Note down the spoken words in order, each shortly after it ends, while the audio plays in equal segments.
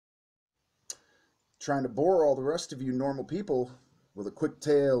trying to bore all the rest of you normal people with a quick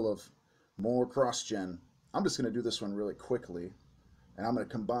tale of more cross-gen. I'm just going to do this one really quickly, and I'm going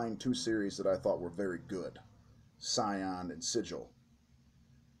to combine two series that I thought were very good, Scion and Sigil.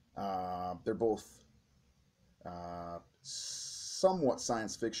 They're both somewhat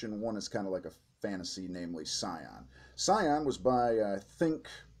science fiction. One is kind of like a fantasy, namely Scion. Scion was by, I think,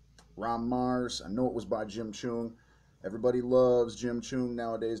 Ram Mars. I know it was by Jim Chung. Everybody loves Jim Chung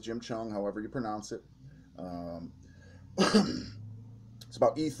nowadays, Jim Chung, however you pronounce it. It's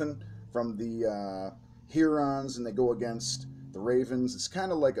about Ethan from the Hurons, and they go against the Ravens. It's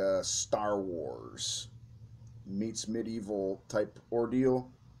kind of like a Star Wars meets medieval type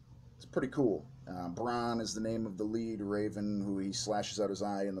ordeal. It's pretty cool. Bronn is the name of the lead Raven, who he slashes out his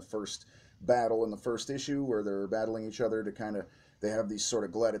eye in the first battle in the first issue, where they're battling each other to kind of, they have these sort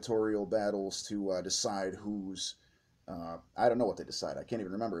of gladiatorial battles to decide who's, I don't know what they decide. I can't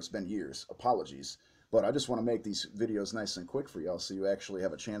even remember. It's been years. Apologies. But I just want to make these videos nice and quick for y'all so you actually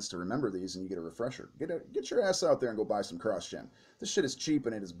have a chance to remember these and you get a refresher. Get your ass out there and go buy some cross-gen. This shit is cheap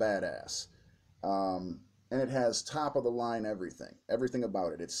and it is badass. And it has top-of-the-line everything. Everything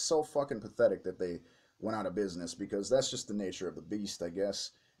about it. It's so fucking pathetic that they went out of business, because that's just the nature of the beast, I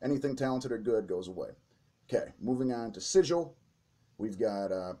guess. Anything talented or good goes away. Okay, moving on to Sigil. We've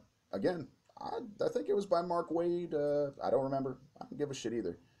got, again, I think it was by Mark Waid. I don't remember. I don't give a shit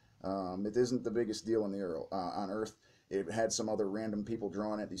either. It isn't the biggest deal in the on Earth. It had some other random people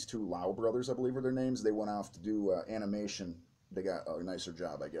drawing it. These two Lau brothers, I believe are their names. They went off to do animation. They got a nicer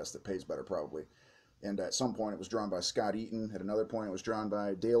job, I guess, that pays better probably. And at some point it was drawn by Scott Eaton. At another point it was drawn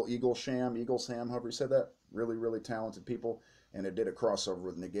by Dale Eaglesham, however you said that. Really, really talented people. And it did a crossover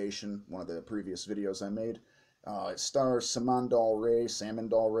with Negation, one of the previous videos I made. It stars Samandal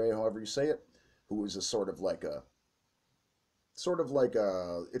Ray, however you say it, who is a sort of like a,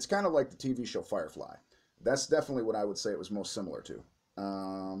 it's kind of like the TV show Firefly. That's definitely what I would say it was most similar to.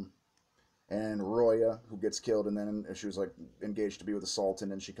 And Roya, who gets killed, and then she was like engaged to be with the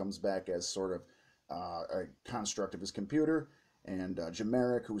Sultan, and she comes back as sort of a construct of his computer. And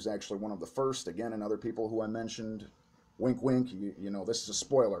Jameric, who's actually one of the first, again, and other people who I mentioned. Wink, wink, you know, this is a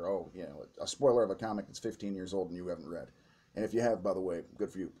spoiler. Oh, you know, a spoiler of a comic that's 15 years old and you haven't read. And if you have, by the way,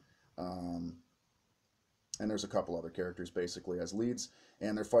 good for you. And there's a couple other characters basically as leads,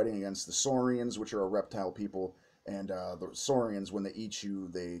 and they're fighting against the Saurians, which are a reptile people. And the Saurians, when they eat you,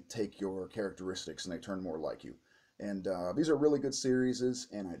 they take your characteristics and they turn more like you. And these are really good series,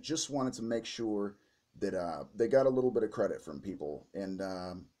 and I just wanted to make sure that they got a little bit of credit from people. And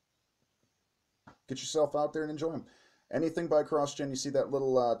get yourself out there and enjoy them. Anything by CrossGen, you see that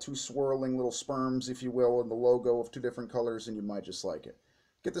little two swirling little sperms, if you will, and the logo of two different colors, and you might just like it.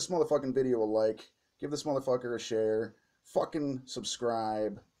 Get this motherfucking video a like. Give this motherfucker a share. Fucking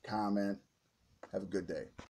subscribe. Comment. Have a good day.